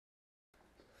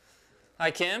Hi,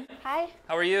 Kim. Hi.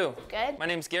 How are you? Good. My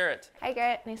name's Garrett. Hi,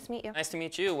 Garrett. Nice to meet you. Nice to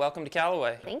meet you. Welcome to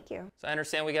Callaway. Thank you. So I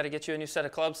understand we got to get you a new set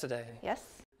of clubs today. Yes.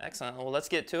 Excellent. Well, let's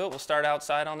get to it. We'll start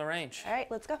outside on the range. All right,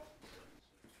 let's go.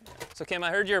 So, Kim,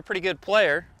 I heard you're a pretty good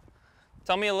player.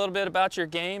 Tell me a little bit about your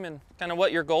game and kind of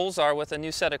what your goals are with a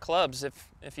new set of clubs.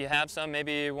 If you have some,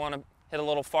 maybe you want to hit a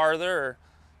little farther or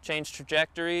change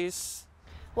trajectories.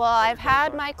 Well, I've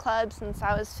had my club since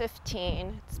I was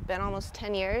 15. It's been almost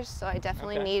 10 years, so I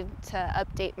definitely need to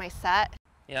update my set.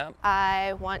 Yeah.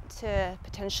 I want to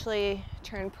potentially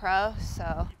turn pro,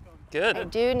 so Good. I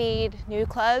do need new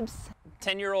clubs.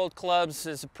 10-year-old clubs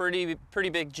is a pretty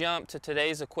big jump to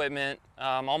today's equipment.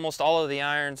 Almost all of the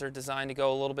irons are designed to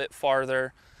go a little bit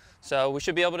farther. So we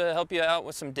should be able to help you out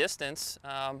with some distance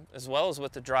as well as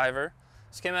with the driver.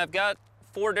 So Kim, I've got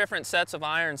 4 different sets of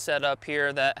irons set up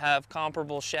here that have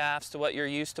comparable shafts to what you're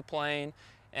used to playing,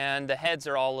 and the heads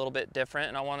are all a little bit different,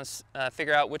 and I want to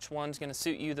figure out which one's going to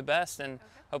suit you the best and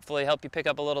hopefully help you pick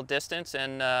up a little distance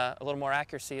and a little more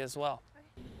accuracy as well.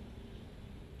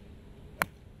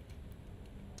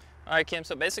 All right, Kim,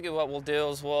 so basically what we'll do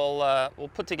is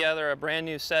we'll put together a brand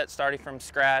new set starting from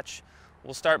scratch.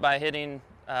 We'll start by hitting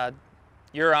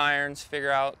your irons,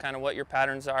 figure out kind of what your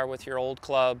patterns are with your old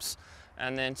clubs,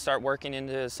 and then start working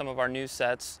into some of our new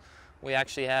sets. We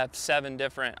actually have 7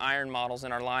 different iron models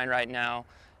in our line right now,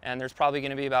 and there's probably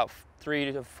going to be about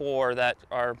 3 to 4 that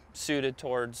are suited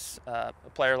towards a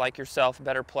player like yourself, a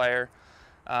better player.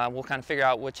 We'll kind of figure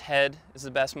out which head is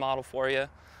the best model for you,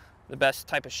 the best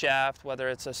type of shaft, whether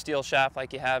it's a steel shaft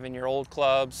like you have in your old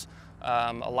clubs,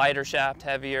 a lighter shaft,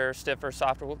 heavier, stiffer,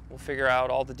 softer. We'll figure out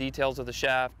all the details of the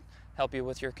shaft, help you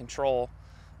with your control.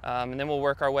 And then we'll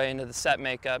work our way into the set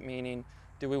makeup, meaning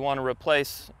do we want to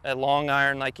replace a long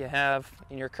iron like you have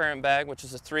in your current bag, which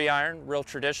is a 3 iron, real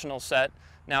traditional set.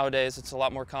 Nowadays it's a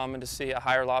lot more common to see a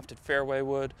higher lofted fairway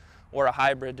wood or a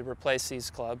hybrid to replace these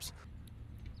clubs.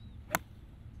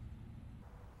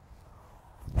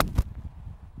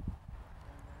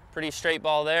 Pretty straight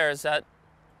ball there. Is that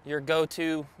your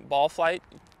go-to ball flight?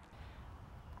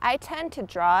 I tend to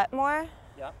draw it more,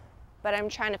 but I'm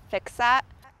trying to fix that.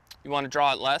 You want to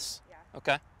draw it less? Yeah.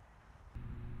 Okay.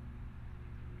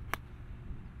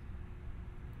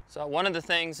 So one of the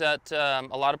things that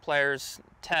a lot of players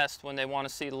test when they want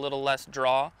to see a little less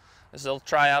draw is they'll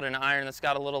try out an iron that's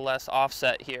got a little less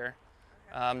offset here.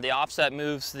 The offset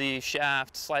moves the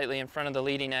shaft slightly in front of the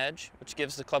leading edge, which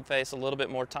gives the club face a little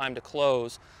bit more time to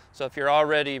close. So if you're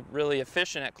already really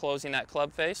efficient at closing that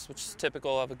club face, which is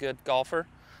typical of a good golfer,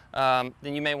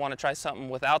 then you may want to try something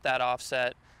without that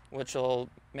offset, which will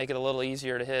make it a little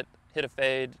easier to hit a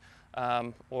fade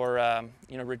or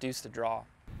reduce the draw.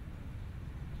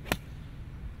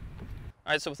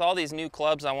 All right, so with all these new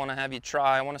clubs I want to have you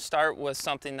try, I want to start with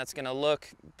something that's going to look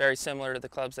very similar to the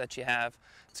clubs that you have.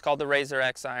 It's called the Razor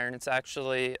X iron. It's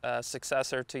actually a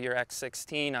successor to your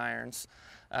X16 irons.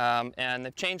 And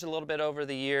they've changed a little bit over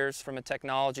the years from a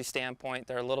technology standpoint.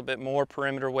 They're a little bit more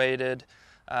perimeter weighted,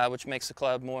 which makes the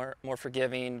club more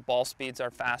forgiving. Ball speeds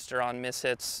are faster on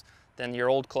mishits than your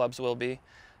old clubs will be.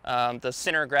 The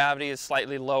center of gravity is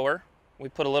slightly lower. We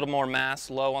put a little more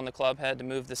mass low on the club head to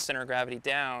move the center of gravity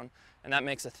down, and that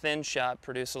makes a thin shot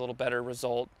produce a little better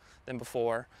result than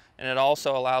before. And it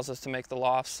also allows us to make the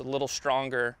lofts a little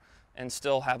stronger and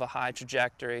still have a high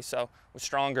trajectory. So with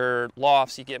stronger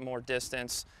lofts, you get more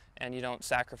distance and you don't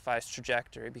sacrifice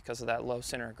trajectory because of that low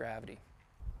center of gravity.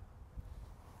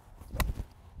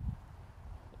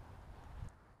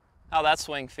 How'd that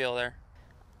swing feel there?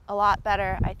 A lot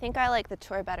better. I think I like the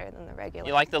Tour better than the regular.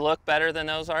 You like the look better than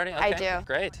those already? Okay, I do.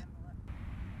 Great.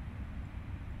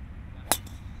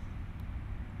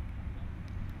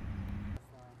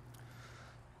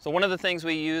 So one of the things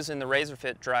we use in the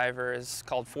RazorFit driver is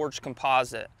called forged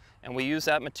composite, and we use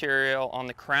that material on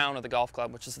the crown of the golf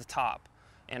club, which is the top.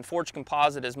 And forged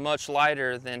composite is much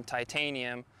lighter than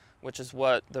titanium, which is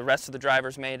what the rest of the driver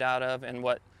is made out of and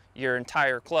what your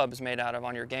entire club is made out of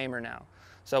on your gamer now.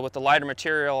 So with the lighter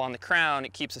material on the crown,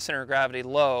 it keeps the center of gravity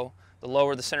low. The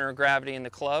lower the center of gravity in the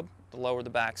club, the lower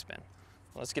the backspin.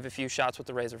 Let's give a few shots with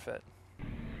the RazorFit.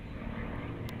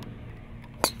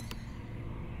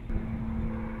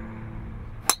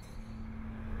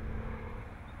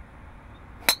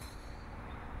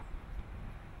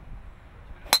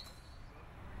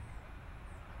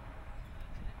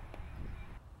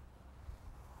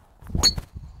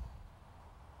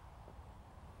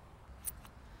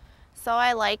 So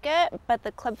I like it, but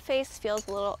the club face feels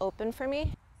a little open for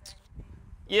me.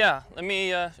 Yeah, let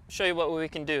me show you what we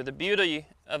can do. The beauty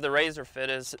of the RazorFit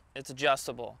is it's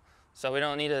adjustable. So we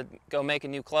don't need to go make a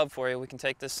new club for you. We can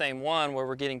take this same one where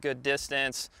we're getting good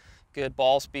distance, good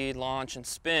ball speed, launch, and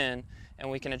spin, and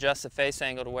we can adjust the face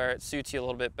angle to where it suits you a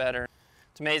little bit better.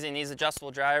 It's amazing, these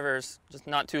adjustable drivers, just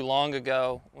not too long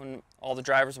ago when all the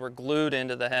drivers were glued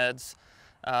into the heads,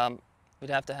 we'd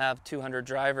have to have 200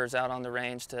 drivers out on the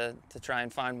range to try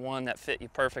and find one that fit you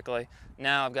perfectly.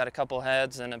 Now I've got a couple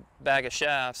heads and a bag of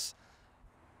shafts.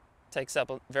 Takes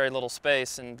up very little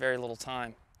space and very little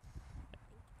time.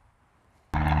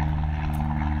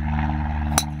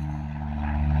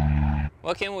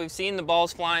 Well, Kim, we've seen the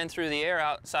balls flying through the air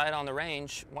outside on the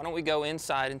range. Why don't we go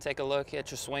inside and take a look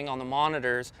at your swing on the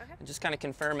monitors and just kind of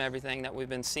confirm everything that we've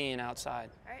been seeing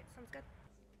outside. All right, sounds good.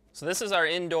 So this is our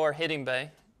indoor hitting bay.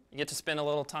 You get to spend a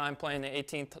little time playing the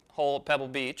 18th hole at Pebble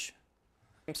Beach.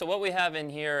 So what we have in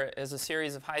here is a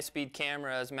series of high-speed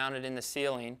cameras mounted in the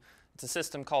ceiling. It's a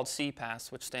system called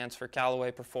CPAS, which stands for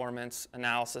Callaway Performance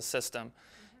Analysis System.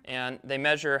 And they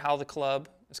measure how the club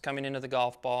is coming into the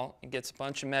golf ball. It gets a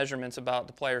bunch of measurements about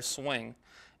the player's swing.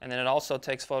 And then it also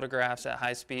takes photographs at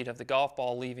high speed of the golf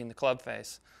ball leaving the club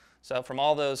face. So from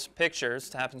all those pictures,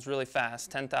 it happens really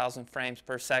fast, 10,000 frames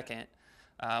per second,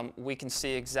 we can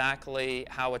see exactly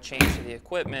how a change to the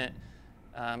equipment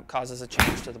causes a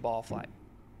change to the ball flight.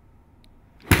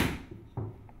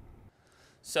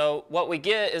 So what we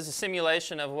get is a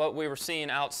simulation of what we were seeing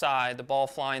outside, the ball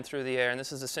flying through the air, and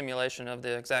this is a simulation of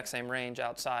the exact same range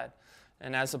outside.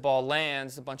 And as the ball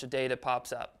lands, a bunch of data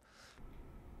pops up.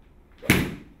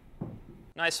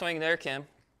 Nice swing there, Kim.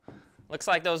 Looks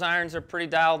like those irons are pretty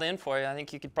dialed in for you. I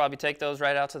think you could probably take those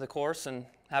right out to the course and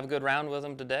have a good round with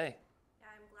them today. Yeah,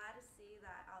 I'm glad to see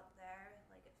that out there.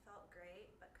 Like, it felt great,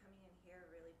 but coming in here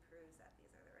really proves that these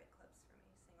are the right clubs for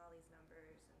me. Seeing all these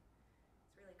numbers, and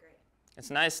it's really great. It's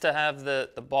nice to have the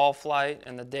ball flight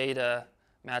and the data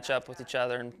match up with each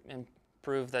other and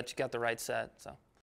prove that you got the right set. So.